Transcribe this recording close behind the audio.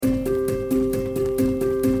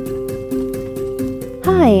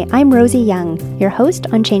Hi, I'm Rosie Young, your host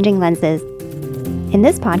on Changing Lenses. In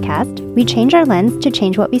this podcast, we change our lens to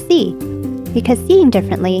change what we see, because seeing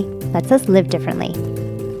differently lets us live differently.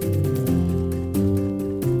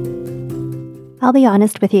 I'll be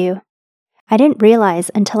honest with you. I didn't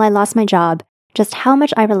realize until I lost my job just how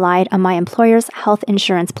much I relied on my employer's health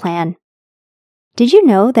insurance plan. Did you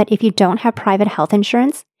know that if you don't have private health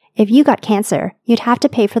insurance, if you got cancer, you'd have to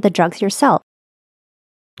pay for the drugs yourself?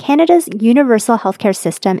 Canada's universal healthcare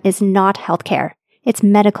system is not healthcare, it's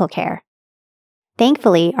medical care.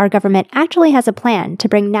 Thankfully, our government actually has a plan to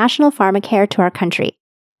bring national pharmacare to our country,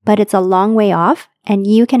 but it's a long way off, and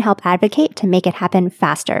you can help advocate to make it happen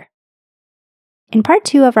faster. In part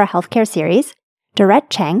 2 of our healthcare series, Dorette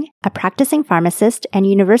Cheng, a practicing pharmacist and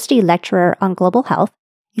university lecturer on global health,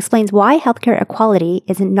 explains why healthcare equality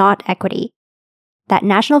is not equity, that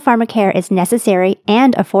national pharmacare is necessary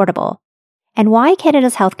and affordable, and why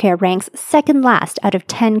Canada's healthcare ranks second last out of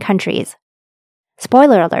 10 countries.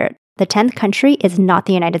 Spoiler alert, the 10th country is not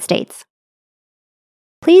the United States.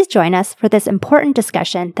 Please join us for this important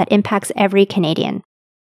discussion that impacts every Canadian.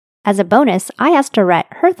 As a bonus, I asked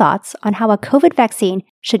Dorette her thoughts on how a COVID vaccine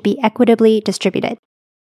should be equitably distributed.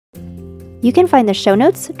 You can find the show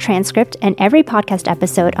notes, transcript, and every podcast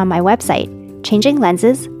episode on my website,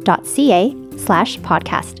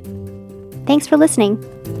 changinglenses.ca/podcast. Thanks for listening.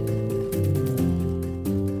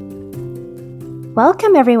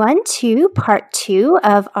 Welcome, everyone, to part 2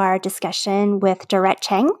 of our discussion with Dorette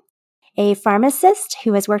Cheng, a pharmacist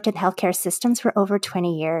who has worked in healthcare systems for over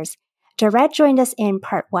 20 years. Dorette joined us in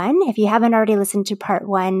part 1. If you haven't already listened to part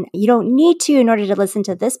 1, you don't need to in order to listen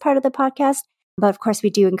to this part of the podcast. But of course, we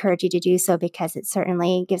do encourage you to do so because it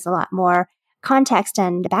certainly gives a lot more context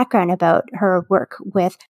and background about her work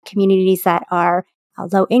with communities that are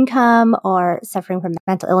low income or suffering from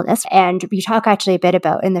mental illness. And we talk actually a bit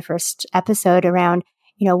about in the first episode around,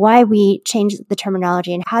 why we change the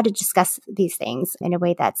terminology and how to discuss these things in a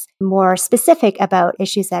way that's more specific about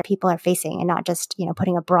issues that people are facing and not just,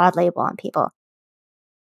 putting a broad label on people.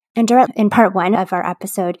 And Dorette, in part 1 of our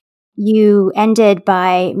episode, you ended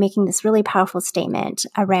by making this really powerful statement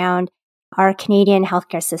around our Canadian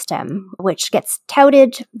healthcare system, which gets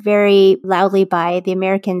touted very loudly by the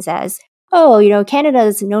Americans as, Canada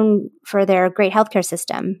is known for their great healthcare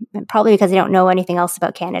system, probably because they don't know anything else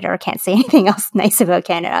about Canada or can't say anything else nice about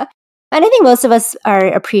Canada. And I think most of us are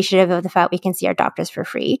appreciative of the fact we can see our doctors for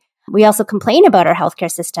free. We also complain about our healthcare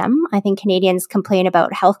system. I think Canadians complain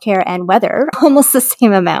about healthcare and weather almost the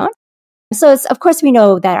same amount. So of course, we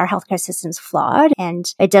know that our healthcare system is flawed and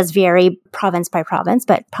it does vary province by province,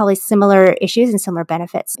 but probably similar issues and similar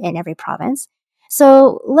benefits in every province.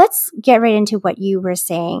 So let's get right into what you were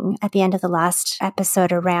saying at the end of the last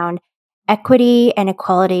episode around equity and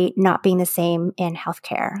equality not being the same in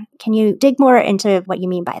healthcare. Can you dig more into what you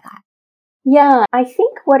mean by that? Yeah, I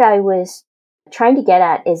think what I was trying to get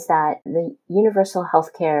at is that the universal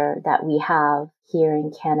healthcare that we have here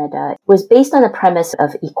in Canada was based on the premise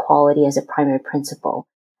of equality as a primary principle,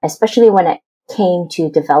 especially when it came to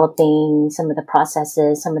developing some of the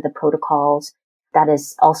processes, some of the protocols. That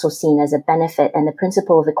is also seen as a benefit. And the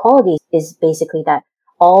principle of equality is basically that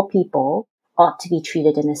all people ought to be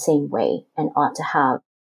treated in the same way and ought to have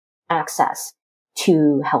access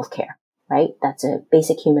to healthcare, right? That's a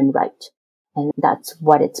basic human right. And that's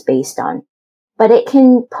what it's based on. But it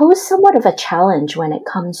can pose somewhat of a challenge when it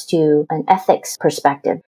comes to an ethics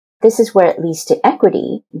perspective. This is where it leads to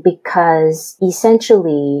equity, because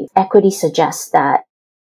essentially equity suggests that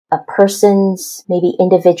a person's maybe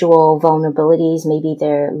individual vulnerabilities, maybe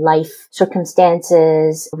their life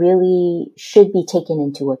circumstances really should be taken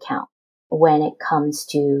into account when it comes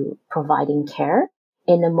to providing care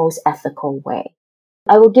in the most ethical way.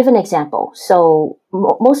 I will give an example. So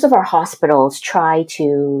most of our hospitals try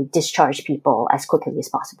to discharge people as quickly as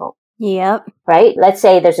possible. Yep. Right? Let's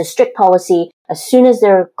say there's a strict policy. As soon as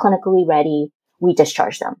they're clinically ready, we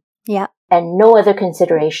discharge them. Yeah. And no other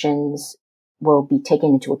considerations will be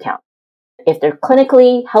taken into account. If they're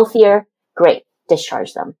clinically healthier, great,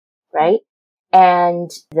 discharge them, right?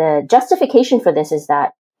 And the justification for this is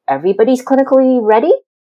that everybody's clinically ready,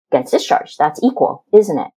 gets discharged. That's equal,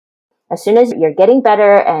 isn't it? As soon as you're getting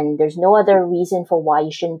better and there's no other reason for why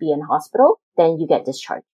you shouldn't be in hospital, then you get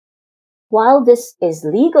discharged. While this is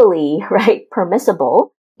legally, right,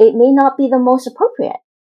 permissible, it may not be the most appropriate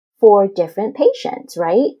for different patients,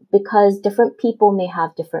 right? Because different people may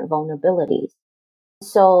have different vulnerabilities.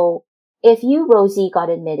 So if you, Rosie,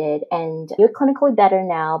 got admitted and you're clinically better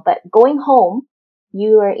now, but going home,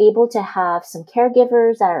 you are able to have some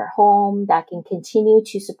caregivers that are home that can continue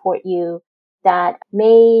to support you, that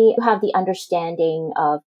may have the understanding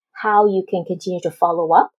of how you can continue to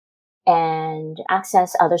follow up and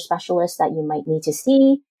access other specialists that you might need to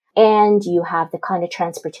see. And you have the kind of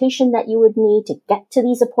transportation that you would need to get to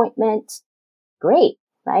these appointments. Great,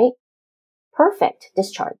 right? Perfect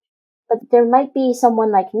discharge. But there might be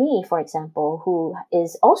someone like me, for example, who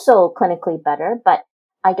is also clinically better, but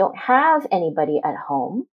I don't have anybody at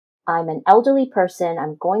home. I'm an elderly person.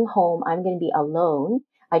 I'm going home. I'm going to be alone.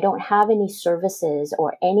 I don't have any services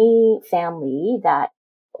or any family that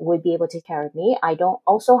would be able to take care of me. I don't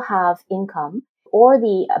also have income or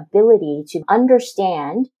the ability to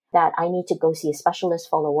understand that I need to go see a specialist,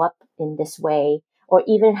 follow up in this way, or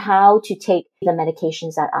even how to take the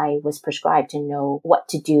medications that I was prescribed to know what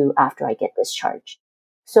to do after I get discharged.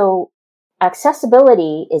 So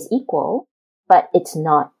accessibility is equal, but it's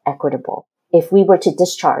not equitable. If we were to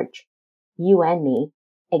discharge you and me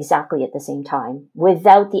exactly at the same time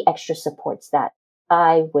without the extra supports that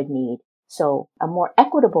I would need. So a more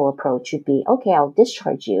equitable approach would be, okay, I'll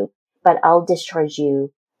discharge you, but I'll discharge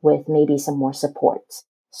you with maybe some more supports.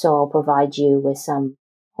 So I'll provide you with some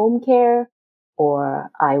home care, or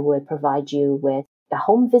I would provide you with a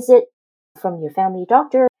home visit from your family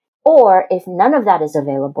doctor. Or if none of that is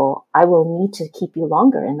available, I will need to keep you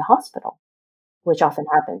longer in the hospital, which often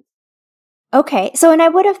happens. Okay. So, and I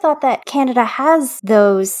would have thought that Canada has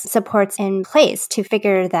those supports in place to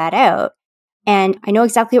figure that out. And I know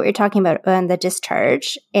exactly what you're talking about on the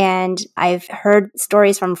discharge. And I've heard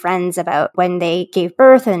stories from friends about when they gave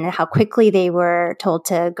birth and how quickly they were told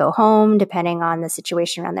to go home, depending on the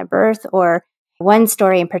situation around their birth. Or one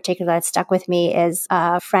story in particular that stuck with me is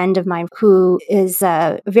a friend of mine who is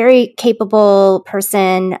a very capable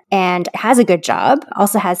person and has a good job,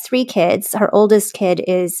 also has 3 kids. Her oldest kid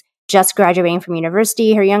is just graduating from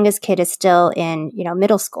university. Her youngest kid is still in,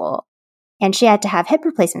 middle school. And she had to have hip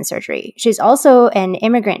replacement surgery. She's also an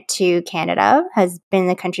immigrant to Canada, has been in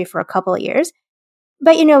the country for a couple of years.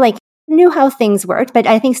 But, knew how things worked, but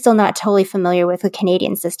I think still not totally familiar with the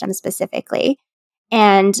Canadian system specifically.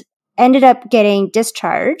 And ended up getting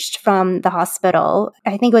discharged from the hospital.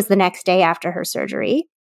 I think it was the next day after her surgery.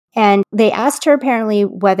 And they asked her apparently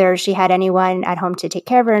whether she had anyone at home to take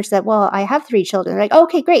care of her. And she said, well, I have 3 children. They're like,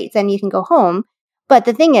 okay, great. Then you can go home. But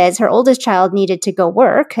the thing is, her oldest child needed to go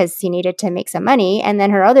work because he needed to make some money. And then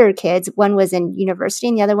her other kids, one was in university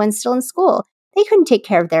and the other one's still in school. They couldn't take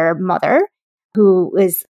care of their mother, who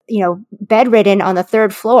was, bedridden on the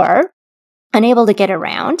 3rd floor, unable to get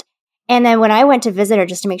around. And then when I went to visit her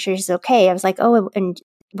just to make sure she's okay, I was like, oh, and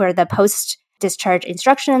where the post-discharge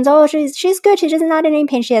instructions, oh, she's good. She does not in any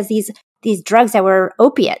pain. She has these drugs that were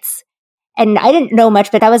opiates. And I didn't know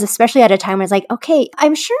much, but that was especially at a time where I was like, okay,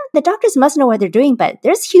 I'm sure the doctors must know what they're doing, but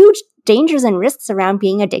there's huge dangers and risks around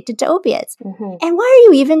being addicted to opiates. Mm-hmm. And why are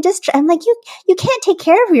you even I'm like, you can't take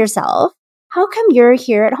care of yourself. How come you're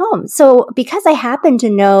here at home? So because I happen to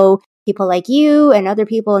know people like you and other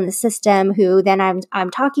people in the system who then I'm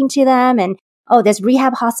talking to them and, oh, there's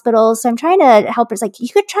rehab hospitals. So I'm trying to help her. It's like, you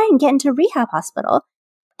could try and get into a rehab hospital.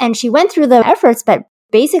 And she went through the efforts, but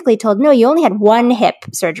basically told, no, you only had 1 hip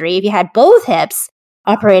surgery. If you had both hips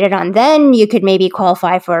operated on, then you could maybe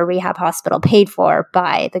qualify for a rehab hospital paid for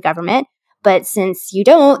by the government. But since you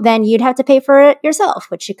don't, then you'd have to pay for it yourself,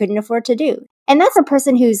 which you couldn't afford to do. And that's a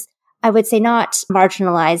person who's, I would say, not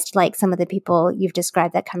marginalized like some of the people you've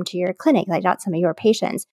described that come to your clinic, like not some of your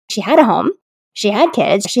patients. She had a home. She had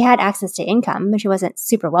kids. She had access to income, but she wasn't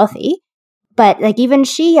super wealthy. But like even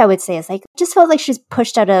she, I would say, is like, just felt like she's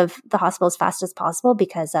pushed out of the hospital as fast as possible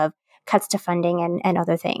because of cuts to funding and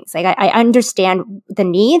other things. Like I understand the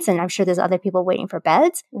needs and I'm sure there's other people waiting for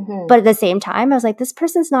beds. Mm-hmm. But at the same time, I was like, this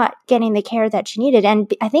person's not getting the care that she needed.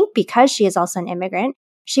 And I think because she is also an immigrant,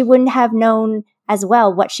 she wouldn't have known as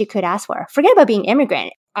well what she could ask for. Forget about being an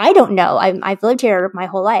immigrant. I don't know. I've lived here my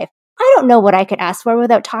whole life. I don't know what I could ask for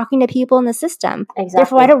without talking to people in the system. Exactly.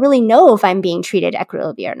 Therefore, I don't really know if I'm being treated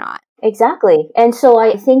equitably or not. Exactly. And so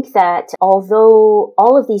I think that although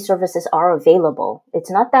all of these services are available, it's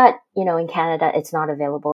not that, in Canada, it's not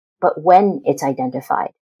available, but when it's identified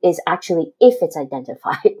is actually if it's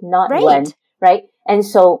identified, not right. When, right? And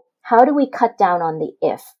so how do we cut down on the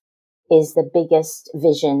if is the biggest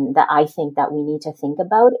vision that I think that we need to think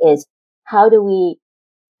about is how do we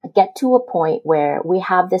get to a point where we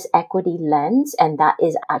have this equity lens and that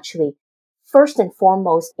is actually first and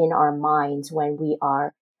foremost in our minds when we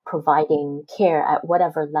are providing care at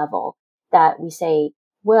whatever level that we say,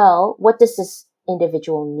 well, what does this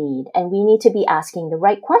individual need? And we need to be asking the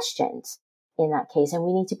right questions in that case. And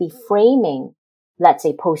we need to be framing, let's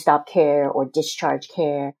say, post-op care or discharge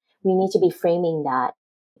care. We need to be framing that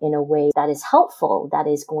in a way that is helpful, that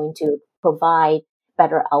is going to provide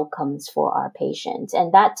better outcomes for our patients.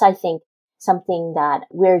 And that's, I think, something that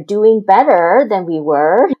we're doing better than we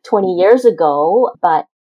were 20 years ago. But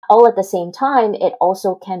all at the same time, it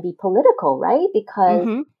also can be political, right?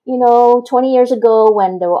 Because, 20 years ago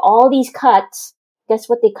when there were all these cuts, guess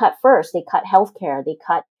what they cut first? They cut healthcare. They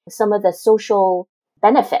cut some of the social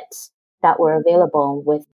benefits that were available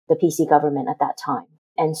with the PC government at that time.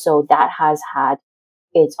 And so that has had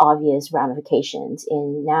its obvious ramifications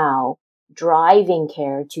in now driving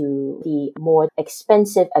care to the more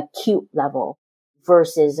expensive acute level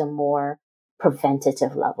versus a more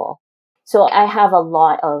preventative level. So I have a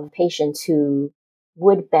lot of patients who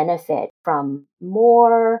would benefit from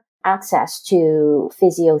more access to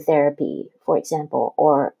physiotherapy, for example,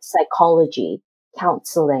 or psychology,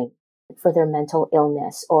 counseling for their mental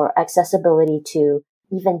illness, or accessibility to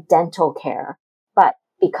even dental care. But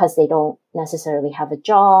because they don't necessarily have a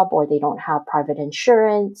job or they don't have private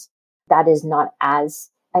insurance, that is not as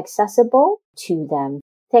accessible to them.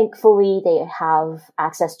 Thankfully, they have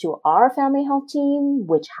access to our family health team,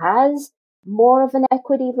 which has more of an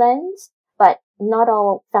equity lens, but not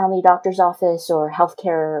all family doctor's office or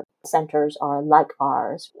healthcare centers are like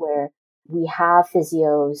ours, where we have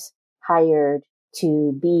physios hired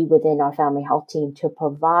to be within our family health team to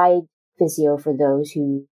provide physio for those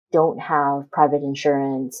who don't have private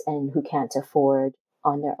insurance and who can't afford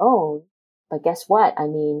on their own. But guess what? I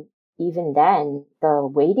mean, even then, the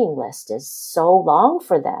waiting list is so long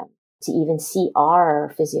for them to even see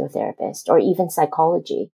our physiotherapist or even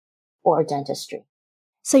psychology or dentistry.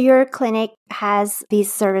 So your clinic has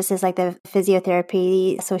these services like the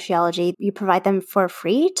physiotherapy, sociology. You provide them for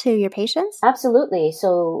free to your patients? Absolutely.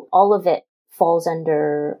 So all of it falls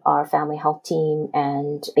under our family health team.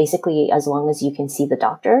 And basically, as long as you can see the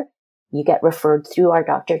doctor, you get referred through our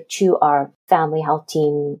doctor to our family health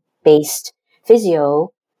team based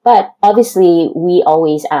physio. But obviously, we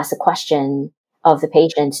always ask the question of the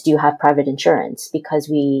patients, do you have private insurance? Because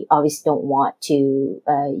we obviously don't want to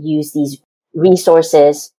use these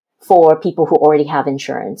resources for people who already have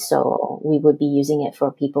insurance. So we would be using it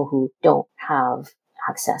for people who don't have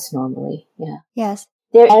access normally. Yeah. Yes.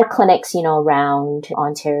 There are clinics, around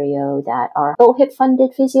Ontario that are OHIP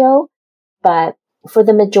funded physio, but for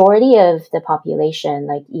the majority of the population,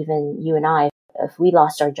 like even you and I, if we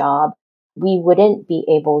lost our job, we wouldn't be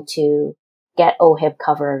able to get OHIP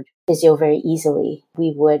covered physio very easily.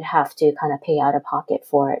 We would have to kind of pay out of pocket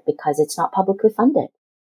for it because it's not publicly funded.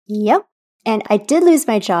 Yep. And I did lose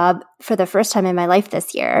my job for the first time in my life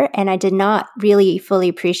this year, and I did not really fully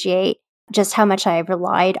appreciate just how much I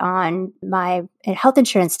relied on my health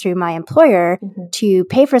insurance through my employer to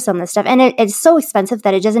pay for some of the stuff. And it's so expensive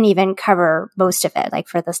that it doesn't even cover most of it, like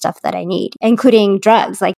for the stuff that I need, including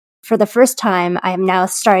drugs. Like for the first time, I'm now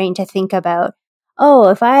starting to think about,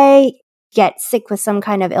 if I get sick with some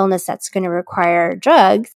kind of illness that's going to require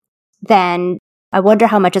drugs, then I wonder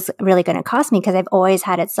how much it's really going to cost me, because I've always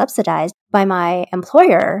had it subsidized by my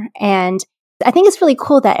employer. And I think it's really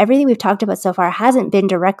cool that everything we've talked about so far hasn't been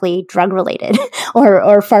directly drug related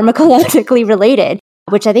or pharmacologically related,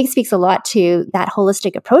 which I think speaks a lot to that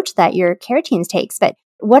holistic approach that your care teams takes. But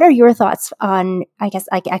what are your thoughts on, I guess,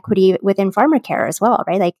 like equity within pharmacare as well,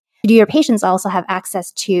 right? Like, do your patients also have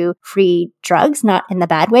access to free drugs, not in the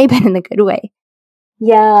bad way, but in the good way?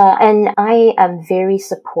 Yeah, and I am very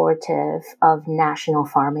supportive of national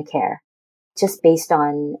pharmacare, just based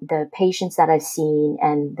on the patients that I've seen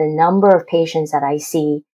and the number of patients that I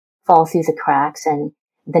see fall through the cracks and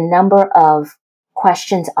the number of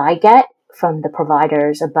questions I get from the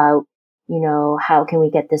providers about, how can we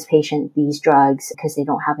get this patient these drugs because they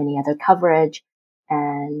don't have any other coverage,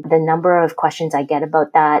 and the number of questions I get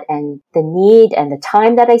about that and the need and the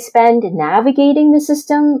time that I spend navigating the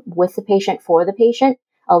system with the patient for the patient,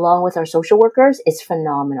 along with our social workers, is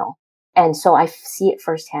phenomenal. And so I see it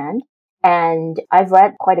firsthand. And I've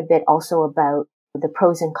read quite a bit also about the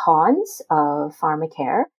pros and cons of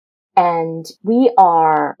pharmacare. And we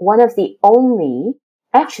are one of the only,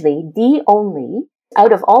 out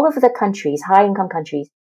of all of the countries, high income countries,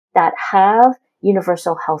 that have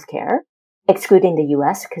universal healthcare, excluding the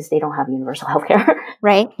US because they don't have universal healthcare.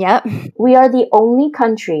 Right. Yep. We are the only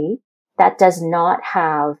country that does not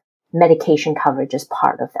have medication coverage as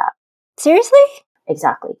part of that. Seriously?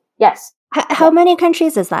 Exactly. Yes. How many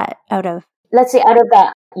countries is that out of? Let's say out of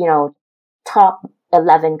that, top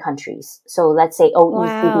 11 countries. So let's say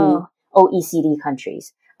OECD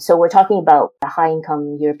countries. So we're talking about the high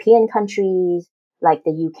income European countries like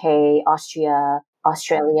the UK, Austria,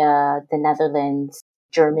 Australia, the Netherlands,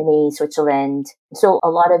 Germany, Switzerland. So a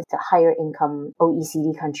lot of the higher income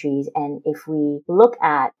OECD countries. And if we look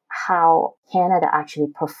at how Canada actually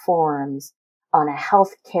performs on a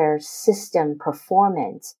healthcare system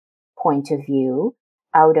performance point of view,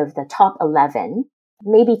 out of the top 11,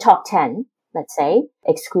 maybe top 10, let's say,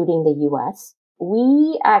 excluding the US,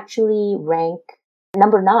 we actually rank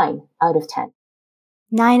number 9 out of 10.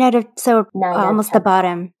 9 out of, so 9 out of almost 10. the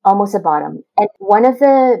bottom. Almost the bottom. And one of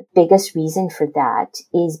the biggest reasons for that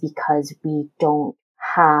is because we don't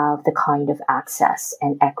have the kind of access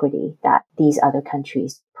and equity that these other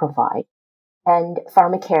countries provide. And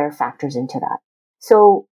pharmacare factors into that.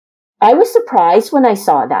 So I was surprised when I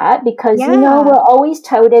saw that because, we're always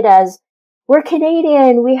touted as, we're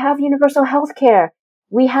Canadian, we have universal health care,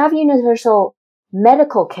 we have universal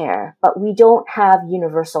medical care, but we don't have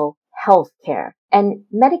universal health care. And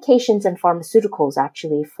medications and pharmaceuticals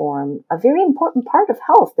actually form a very important part of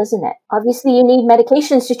health, doesn't it? Obviously, you need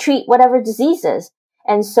medications to treat whatever diseases.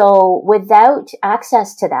 And so without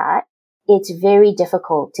access to that, it's very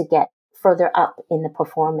difficult to get further up in the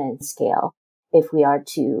performance scale if we are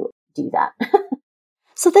to do that.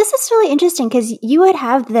 So this is really interesting because you would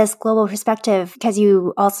have this global perspective because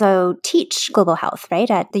you also teach global health, right,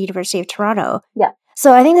 at the University of Toronto. Yeah.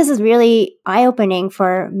 So I think this is really eye-opening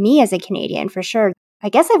for me as a Canadian, for sure. I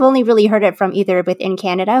guess I've only really heard it from either within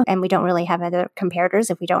Canada, and we don't really have other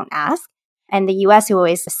comparators if we don't ask, and the US, who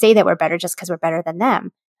always say that we're better just because we're better than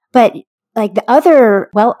them. But like the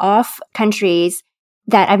other well-off countries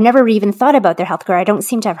that I've never even thought about their healthcare, I don't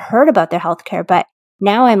seem to have heard about their healthcare, but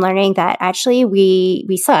now I'm learning that actually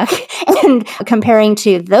we suck. And comparing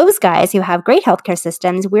to those guys who have great healthcare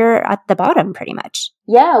systems, we're at the bottom pretty much.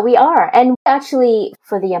 Yeah, we are. And actually,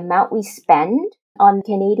 for the amount we spend on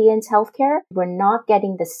Canadians' healthcare, we're not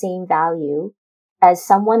getting the same value as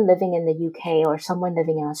someone living in the UK or someone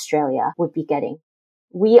living in Australia would be getting.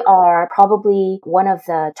 We are probably one of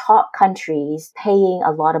the top countries paying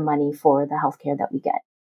a lot of money for the healthcare that we get.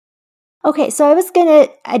 Okay, so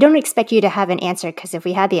I don't expect you to have an answer because if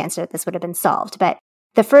we had the answer, this would have been solved. But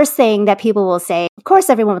the first thing that people will say, of course,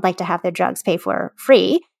 everyone would like to have their drugs paid for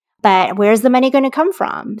free, but where's the money going to come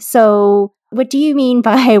from? So what do you mean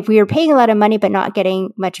by we're paying a lot of money but not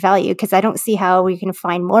getting much value? Because I don't see how we can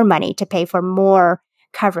find more money to pay for more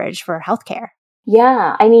coverage for healthcare.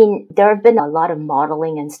 Yeah, I mean, there have been a lot of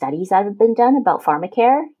modeling and studies that have been done about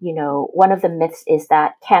pharmacare. One of the myths is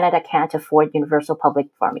that Canada can't afford universal public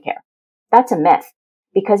pharmacare. That's a myth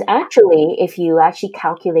because actually, if you actually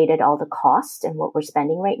calculated all the costs and what we're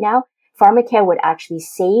spending right now, pharmacare would actually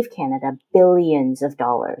save Canada billions of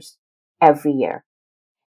dollars every year.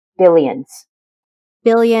 Billions.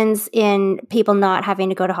 Billions in people not having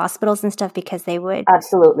to go to hospitals and stuff because they would.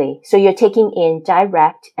 Absolutely. So you're taking in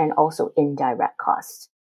direct and also indirect costs.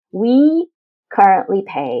 We currently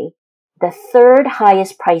pay the third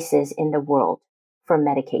highest prices in the world for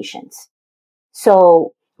medications.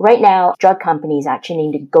 So right now, drug companies actually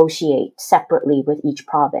negotiate separately with each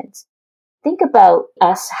province. Think about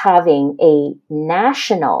us having a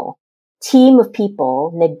national team of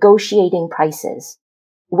people negotiating prices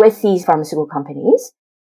with these pharmaceutical companies.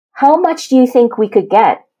 How much do you think we could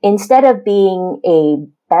get? Instead of being a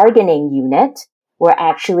bargaining unit, we're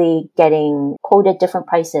actually getting quoted different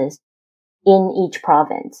prices in each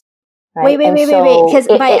province. Right? Wait. Because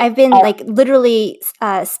I've been literally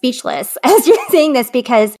speechless as you're saying this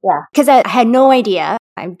because I had no idea.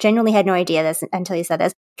 I genuinely had no idea this until you said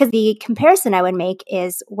this. Because the comparison I would make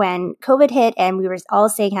is when COVID hit and we were all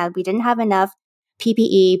saying how we didn't have enough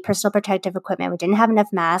PPE, personal protective equipment, we didn't have enough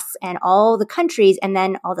masks, and all the countries and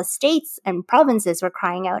then all the states and provinces were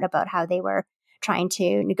crying out about how they were trying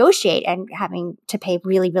to negotiate and having to pay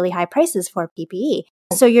really, really high prices for PPE.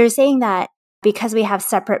 So you're saying that because we have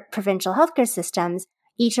separate provincial healthcare systems,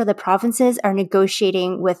 each of the provinces are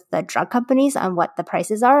negotiating with the drug companies on what the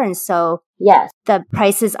prices are. And so the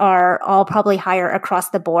prices are all probably higher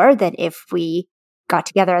across the board than if we got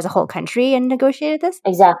together as a whole country and negotiated this?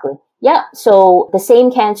 Exactly. Yeah. So the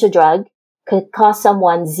same cancer drug could cost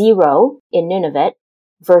someone $0 in Nunavut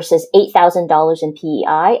versus $8,000 in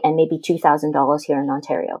PEI and maybe $2,000 here in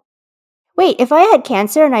Ontario. Wait, if I had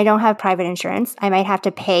cancer and I don't have private insurance, I might have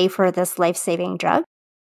to pay for this life-saving drug?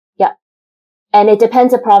 Yeah. And it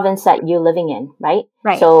depends the province that you're living in, right?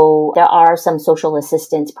 Right. So there are some social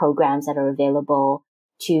assistance programs that are available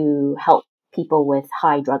to help people with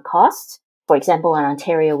high drug costs. For example, in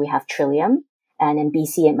Ontario, we have Trillium, and in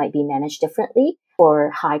BC, it might be managed differently for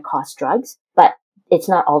high cost drugs, but it's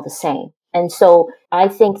not all the same. And so I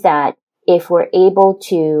think that if we're able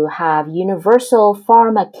to have universal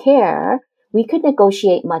pharmacare, we could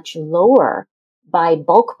negotiate much lower by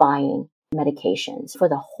bulk buying medications for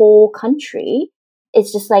the whole country.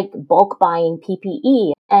 It's just like bulk buying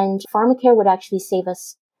PPE, and pharmacare would actually save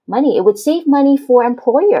us money. It would save money for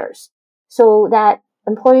employers. so that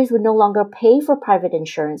employers would no longer pay for private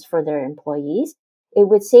insurance for their employees. It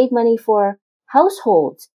would save money for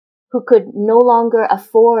households who could no longer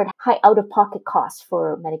afford high out-of-pocket costs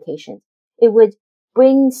for medications. It would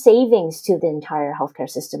bring savings to the entire healthcare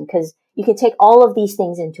system because you can take all of these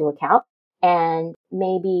things into account, and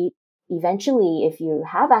maybe eventually, if you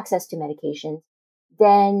have access to medications,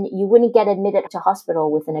 then you wouldn't get admitted to hospital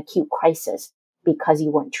with an acute crisis because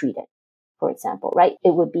you weren't treated, for example, right?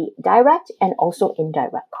 It would be direct and also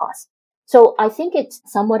indirect costs. So I think it's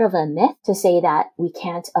somewhat of a myth to say that we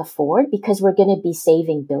can't afford because we're going to be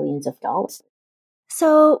saving billions of dollars.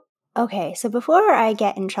 So before I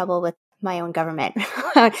get in trouble with my own government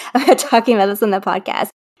about talking about this on the podcast,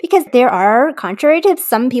 because there are, contrary to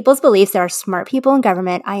some people's beliefs, there are smart people in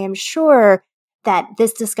government. I am sure that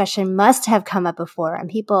this discussion must have come up before and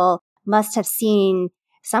people must have seen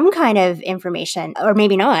some kind of information, or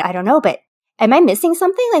maybe not, I don't know, but am I missing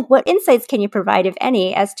something? Like, what insights can you provide, if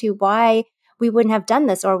any, as to why we wouldn't have done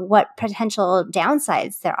this or what potential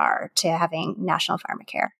downsides there are to having national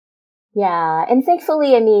pharmacare? Yeah. And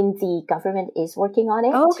thankfully, I mean, the government is working on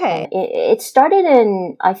it. Okay. It started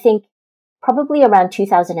in, I think, probably around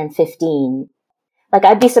 2015. Like,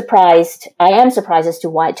 I am surprised as to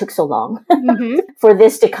why it took so long for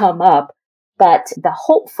this to come up. But the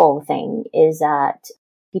hopeful thing is that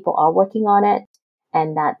people are working on it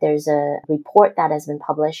and that there's a report that has been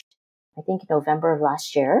published, I think, in November of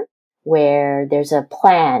last year, where there's a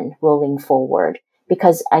plan rolling forward.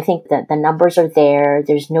 Because I think that the numbers are there.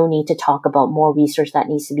 There's no need to talk about more research that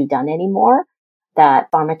needs to be done anymore. That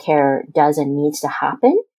pharmacare does and needs to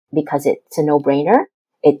happen because it's a no-brainer.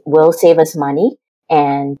 It will save us money.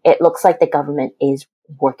 And it looks like the government is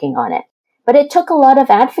working on it. But it took a lot of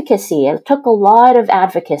advocacy. It took a lot of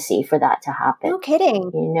advocacy for that to happen. No kidding.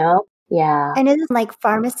 You know? Yeah. And is it like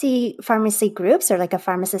pharmacy groups or like a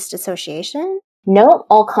pharmacist association? No,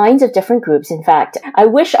 all kinds of different groups. In fact, I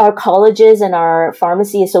wish our colleges and our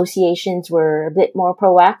pharmacy associations were a bit more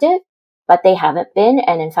proactive, but they haven't been.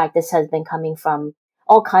 And in fact, this has been coming from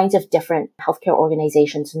all kinds of different healthcare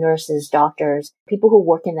organizations, nurses, doctors, people who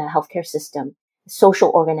work in the healthcare system, social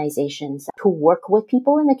organizations who work with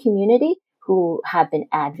people in the community who have been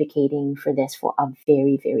advocating for this for a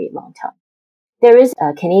very, very long time. There is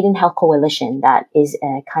a Canadian Health Coalition that is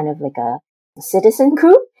a kind of like a citizen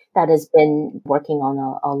group that has been working on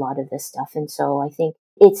a lot of this stuff. And so I think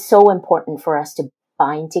it's so important for us to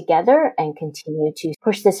bind together and continue to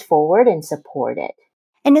push this forward and support it.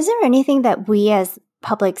 And is there anything that we as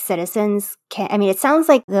public citizens can, I mean, it sounds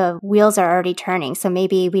like the wheels are already turning, so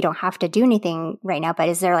maybe we don't have to do anything right now, but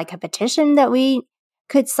is there like a petition that we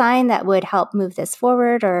could sign that would help move this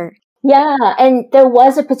forward or? Yeah, and there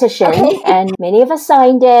was a petition and many of us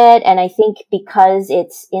signed it. And I think because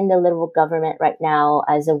it's in the Liberal government right now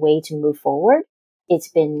as a way to move forward, it's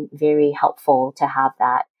been very helpful to have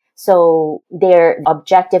that. So their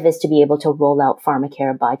objective is to be able to roll out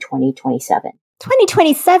pharmacare by 2027.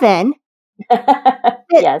 2027?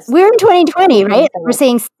 Yes. We're in 2020, right? We're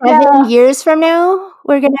saying 7 years from now,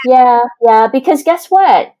 we're going to... Yeah, because guess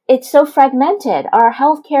what? It's so fragmented. Our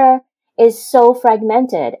healthcare is so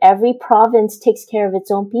fragmented. Every province takes care of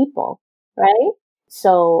its own people, right?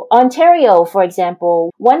 So Ontario, for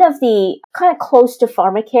example, one of the kind of close to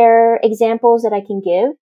pharmacare examples that I can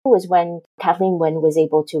give was when Kathleen Wynne was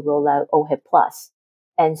able to roll out OHIP Plus.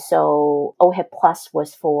 And so OHIP Plus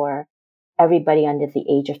was for everybody under the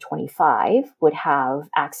age of 25 would have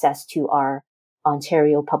access to our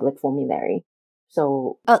Ontario public formulary.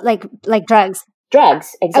 So like drugs.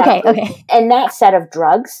 Drugs, exactly. Okay. And that set of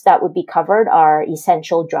drugs that would be covered are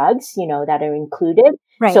essential drugs, that are included.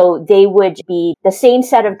 Right. So they would be the same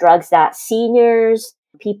set of drugs that seniors,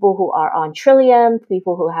 people who are on Trillium,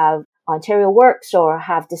 people who have Ontario Works or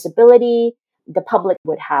have disability, the public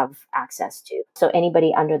would have access to. So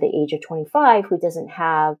anybody under the age of 25 who doesn't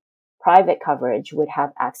have private coverage would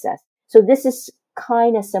have access. So this is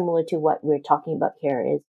kind of similar to what we're talking about here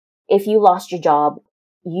is if you lost your job,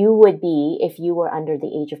 you would be, if you were under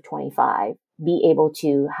the age of 25, be able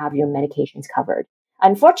to have your medications covered.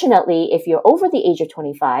 Unfortunately, if you're over the age of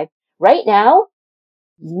 25, right now,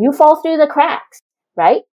 you fall through the cracks,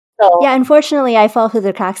 right? So, yeah, unfortunately, I fall through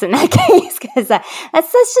the cracks in that case because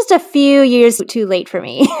that's just a few years too late for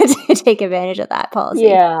me to take advantage of that policy.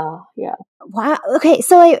 Yeah. Wow. Okay,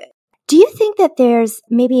 so do you think that there's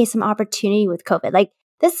maybe some opportunity with COVID? Like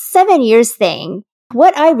this 7 years thing,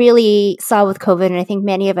 what I really saw with COVID, and I think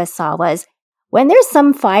many of us saw, was when there's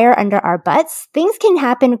some fire under our butts, things can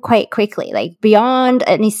happen quite quickly, like beyond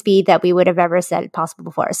any speed that we would have ever said possible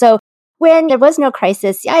before. So when there was no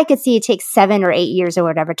crisis, I could see it takes 7 or 8 years or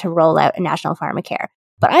whatever to roll out a national pharmacare.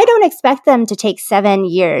 But I don't expect them to take 7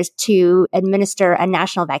 years to administer a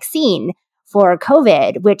national vaccine for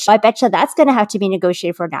COVID, which I bet you that's going to have to be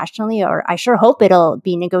negotiated for nationally, or I sure hope it'll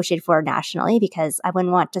be negotiated for nationally, because I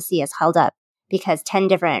wouldn't want to see us held up because 10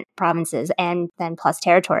 different provinces and then plus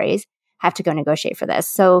territories have to go negotiate for this.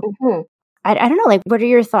 So I don't know, like, what are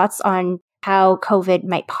your thoughts on how COVID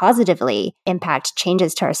might positively impact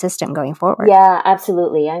changes to our system going forward? Yeah,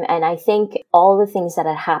 absolutely. And I think all the things that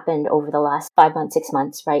have happened over the last 5 months, 6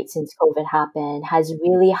 months, right, since COVID happened has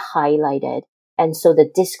really highlighted. And so the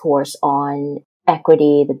discourse on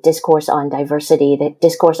equity, the discourse on diversity, the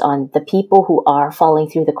discourse on the people who are falling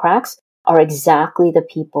through the cracks are exactly the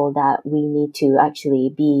people that we need to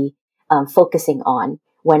actually be focusing on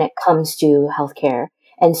when it comes to healthcare.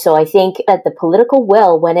 And so I think that the political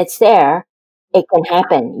will, when it's there, it can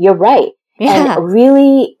happen. You're right. Yeah. And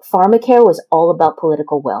really, pharmacare was all about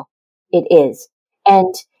political will. It is.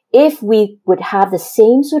 And if we would have the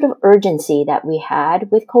same sort of urgency that we had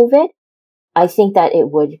with COVID, I think that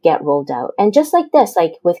it would get rolled out. And just like this,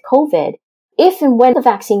 like with COVID, if and when the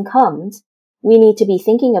vaccine comes, we need to be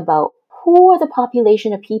thinking about who are the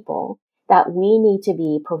population of people that we need to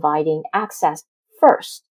be providing access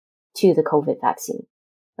first to the COVID vaccine,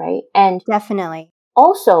 right? And Definitely.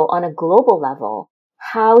 also on a global level,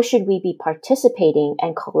 how should we be participating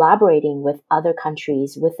and collaborating with other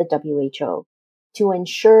countries, with the WHO, to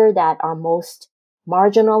ensure that our most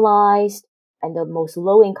marginalized and the most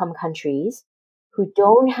low-income countries who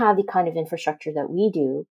don't have the kind of infrastructure that we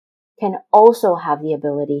do can also have the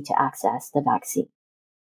ability to access the vaccine,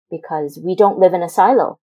 because we don't live in a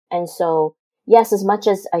silo. And so, yes, as much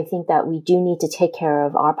as I think that we do need to take care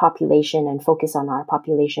of our population and focus on our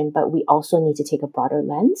population, but we also need to take a broader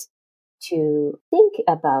lens to think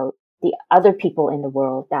about the other people in the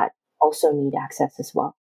world that also need access as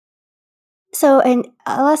well. So, and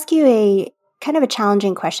I'll ask you a kind of a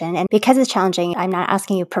challenging question. And because it's challenging, I'm not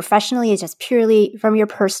asking you professionally, it's just purely from your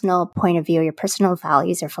personal point of view, your personal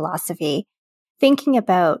values or philosophy, thinking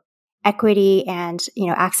about equity and,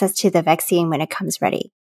 access to the vaccine when it comes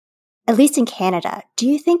ready. At least in Canada, do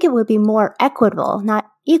you think it would be more equitable, not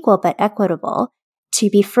equal, but equitable,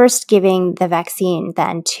 to be first giving the vaccine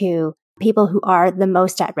than to people who are the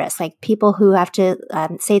most at risk, like people who have to,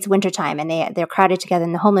 say it's wintertime and they're crowded together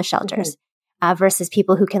in the homeless shelters, versus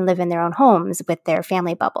people who can live in their own homes with their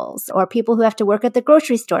family bubbles, or people who have to work at the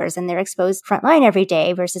grocery stores and they're exposed frontline every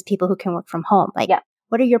day versus people who can work from home?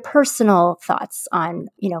 What are your personal thoughts on,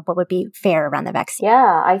 what would be fair around the vaccine?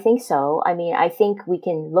 Yeah, I think so. I mean, I think we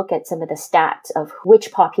can look at some of the stats of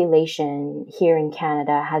which population here in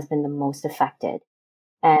Canada has been the most affected.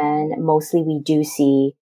 And mostly we do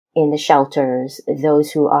see in the shelters,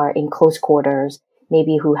 those who are in close quarters,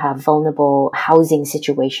 maybe who have vulnerable housing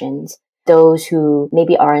situations, those who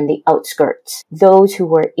maybe are in the outskirts, those who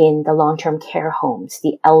were in the long-term care homes,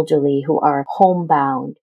 the elderly who are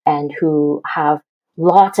homebound and who have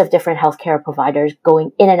lots of different healthcare providers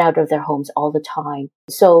going in and out of their homes all the time.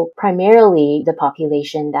 So primarily the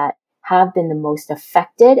population that have been the most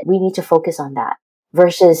affected, we need to focus on that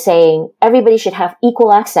versus saying everybody should have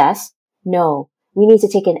equal access. No, we need to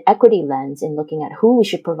take an equity lens in looking at who we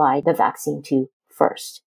should provide the vaccine to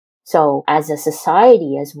first. So as a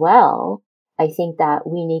society as well, I think that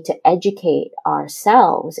we need to educate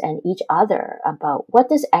ourselves and each other about what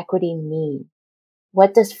does equity mean?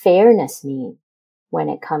 What does fairness mean when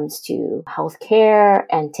it comes to healthcare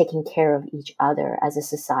and taking care of each other as a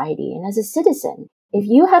society and as a citizen? If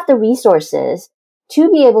you have the resources to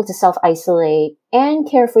be able to self-isolate and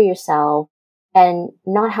care for yourself and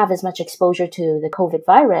not have as much exposure to the COVID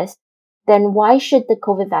virus, then why should the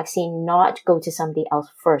COVID vaccine not go to somebody else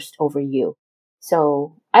first over you?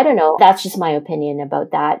 So I don't know. That's just my opinion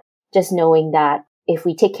about that. Just knowing that if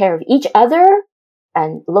we take care of each other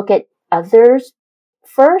and look at others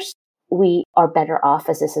first, we are better off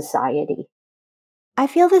as a society. I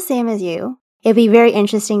feel the same as you. It'd be very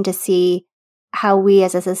interesting to see how we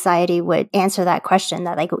as a society would answer that question,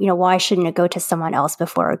 that why shouldn't it go to someone else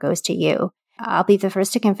before it goes to you? I'll be the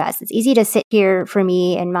first to confess. It's easy to sit here for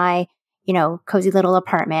me in my, cozy little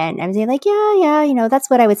apartment and say yeah, that's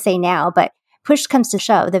what I would say now. But push comes to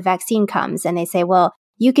shove, the vaccine comes and they say, well,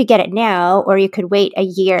 you could get it now, or you could wait a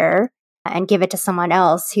year and give it to someone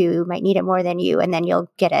else who might need it more than you. And then you'll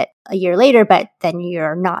get it a year later, but then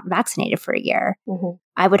you're not vaccinated for a year. Mm-hmm.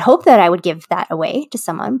 I would hope that I would give that away to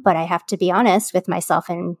someone, but I have to be honest with myself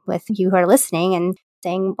and with you who are listening and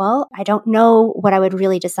saying, well, I don't know what I would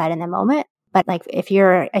really decide in the moment. But if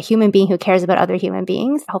you're a human being who cares about other human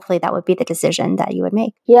beings, hopefully that would be the decision that you would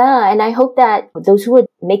make. Yeah. And I hope that those who are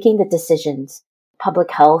making the decisions,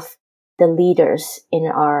 public health, the leaders in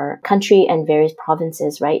our country and various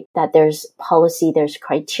provinces, right? That there's policy, there's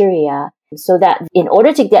criteria, so that in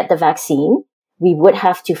order to get the vaccine, we would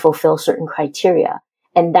have to fulfill certain criteria.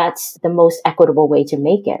 And that's the most equitable way to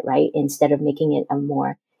make it, right? Instead of making it a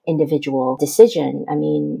more individual decision. I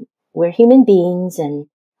mean, we're human beings and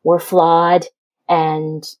we're flawed,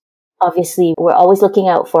 and obviously we're always looking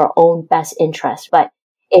out for our own best interest. But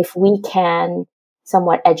if we can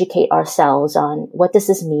somewhat educate ourselves on what does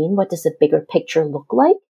this mean? What does the bigger picture look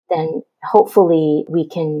like? Then hopefully we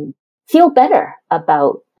can feel better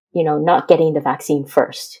about, not getting the vaccine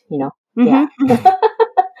first, Mm-hmm. Yeah.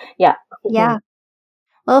 Yeah. Yeah.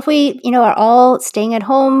 Well, if we, are all staying at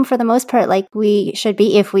home for the most part, like we should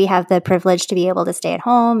be, if we have the privilege to be able to stay at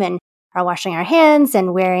home and are washing our hands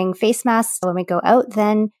and wearing face masks when we go out,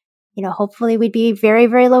 then, hopefully we'd be very,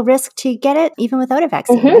 very low risk to get it even without a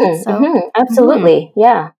vaccine. Right? So, absolutely.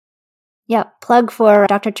 Yeah. Yeah. Plug for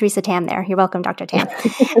Dr. Teresa Tam there. You're welcome, Dr. Tam.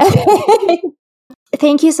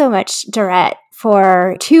 Thank you so much, Dorette,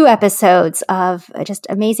 for 2 episodes of just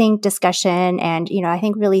amazing discussion and, I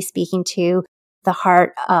think really speaking to the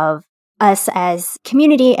heart of us as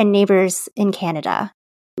community and neighbors in Canada.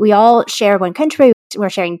 We all share one country. We're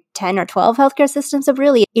sharing 10 or 12 healthcare systems. So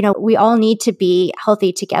really, we all need to be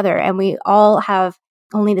healthy together, and we all have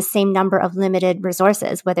only the same number of limited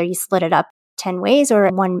resources, whether you split it up 10 ways or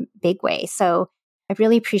one big way. So I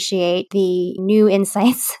really appreciate the new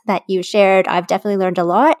insights that you shared. I've definitely learned a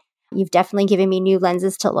lot. You've definitely given me new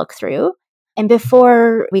lenses to look through. And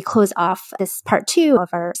before we close off this part 2 of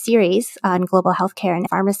our series on global healthcare and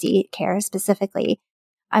pharmacy care specifically,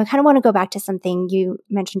 I kind of want to go back to something you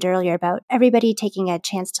mentioned earlier about everybody taking a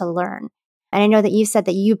chance to learn. And I know that you said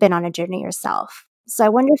that you've been on a journey yourself. So I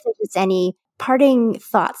wonder if there's any parting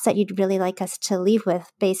thoughts that you'd really like us to leave with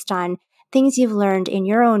based on things you've learned in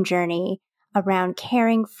your own journey around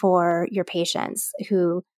caring for your patients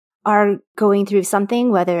who are going through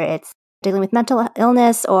something, whether it's dealing with mental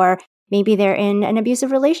illness, or maybe they're in an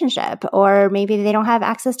abusive relationship, or maybe they don't have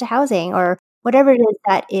access to housing, or whatever it is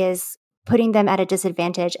that is putting them at a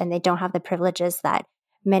disadvantage and they don't have the privileges that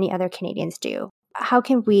many other Canadians do. How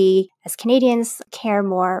can we as Canadians care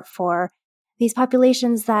more for these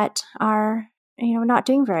populations that are, not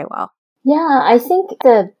doing very well? Yeah, I think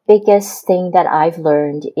the biggest thing that I've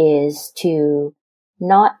learned is to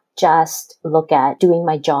not just look at doing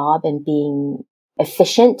my job and being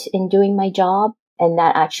efficient in doing my job, and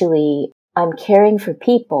that actually I'm caring for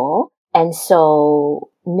people. And so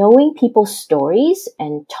knowing people's stories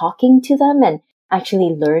and talking to them and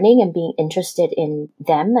actually learning and being interested in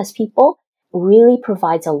them as people really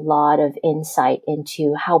provides a lot of insight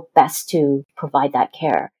into how best to provide that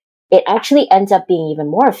care. It actually ends up being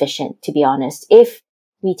even more efficient, to be honest, if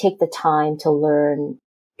we take the time to learn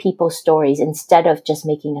people's stories instead of just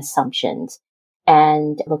making assumptions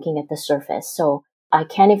and looking at the surface. So I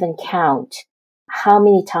can't even count how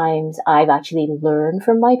many times I've actually learned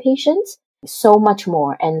from my patients so much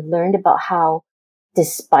more and learned about how,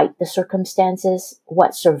 despite the circumstances,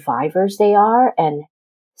 what survivors they are and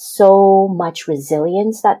so much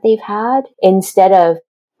resilience that they've had, instead of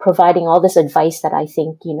providing all this advice that I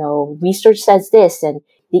think, research says this and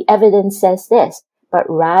the evidence says this, but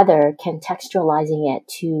rather contextualizing it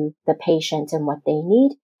to the patient and what they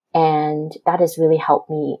need. And that has really helped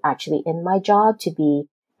me actually in my job to be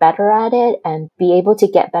better at it and be able to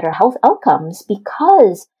get better health outcomes,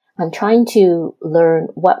 because I'm trying to learn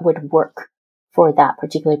what would work for that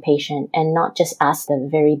particular patient and not just ask the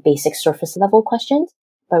very basic surface level questions,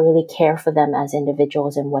 but really care for them as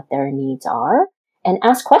individuals and what their needs are, and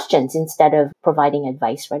ask questions instead of providing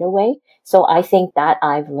advice right away. So I think that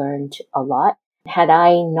I've learned a lot. Had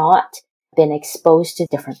I not been exposed to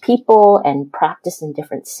different people and practiced in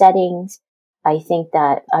different settings, I think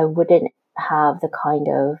that I wouldn't have the kind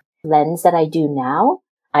of lens that I do now.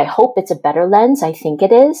 I hope it's a better lens. I think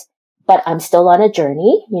it is, but I'm still on a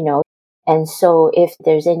journey, And so if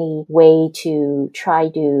there's any way to try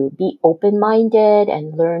to be open-minded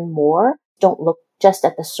and learn more, don't look just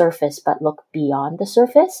at the surface, but look beyond the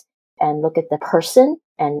surface and look at the person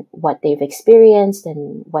and what they've experienced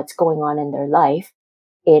and what's going on in their life,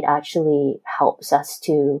 it actually helps us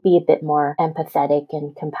to be a bit more empathetic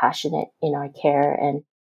and compassionate in our care. And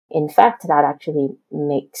in fact, that actually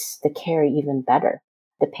makes the care even better.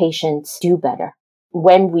 The patients do better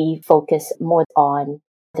when we focus more on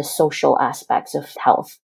the social aspects of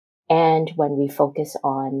health and when we focus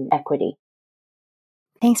on equity.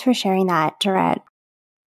 Thanks for sharing that, Dorette.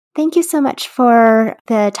 Thank you so much for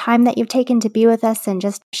the time that you've taken to be with us and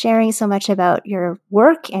just sharing so much about your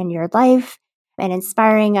work and your life and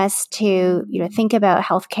inspiring us to, think about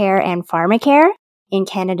healthcare and pharmacare. in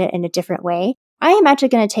Canada in a different way. I am actually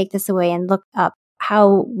going to take this away and look up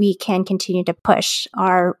how we can continue to push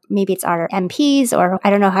maybe it's our MPs, or I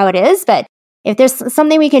don't know how it is, but if there's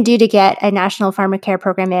something we can do to get a national pharmacare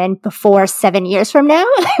program in before 7 years from now,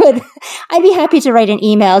 I'd be happy to write an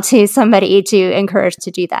email to somebody to encourage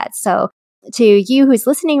to do that. So to you who's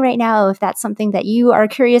listening right now, if that's something that you are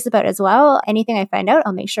curious about as well, anything I find out,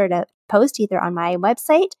 I'll make sure to post either on my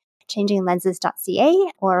website,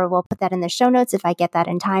 changinglenses.ca, or we'll put that in the show notes if I get that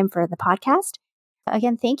in time for the podcast.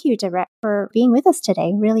 Again, thank you, Dorette, for being with us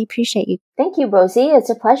today. Really appreciate you. Thank you, Rosie.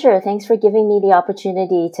 It's a pleasure. Thanks for giving me the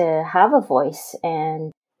opportunity to have a voice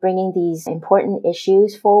and bringing these important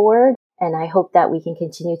issues forward. And I hope that we can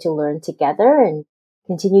continue to learn together and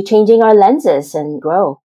continue changing our lenses and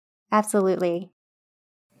grow. Absolutely.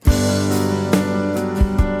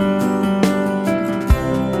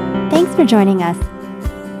 Thanks for joining us.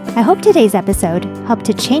 I hope today's episode helped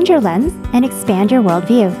to change your lens and expand your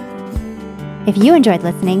worldview. If you enjoyed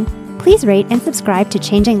listening, please rate and subscribe to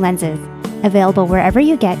Changing Lenses, available wherever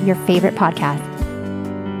you get your favorite podcast.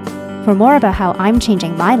 For more about how I'm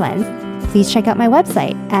changing my lens, please check out my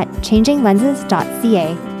website at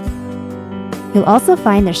changinglenses.ca. You'll also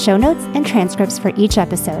find the show notes and transcripts for each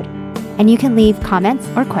episode, and you can leave comments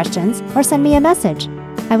or questions or send me a message.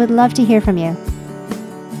 I would love to hear from you.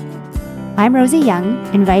 I'm Rosie Young,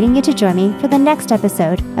 inviting you to join me for the next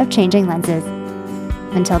episode of Changing Lenses.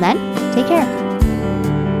 Until then, take care.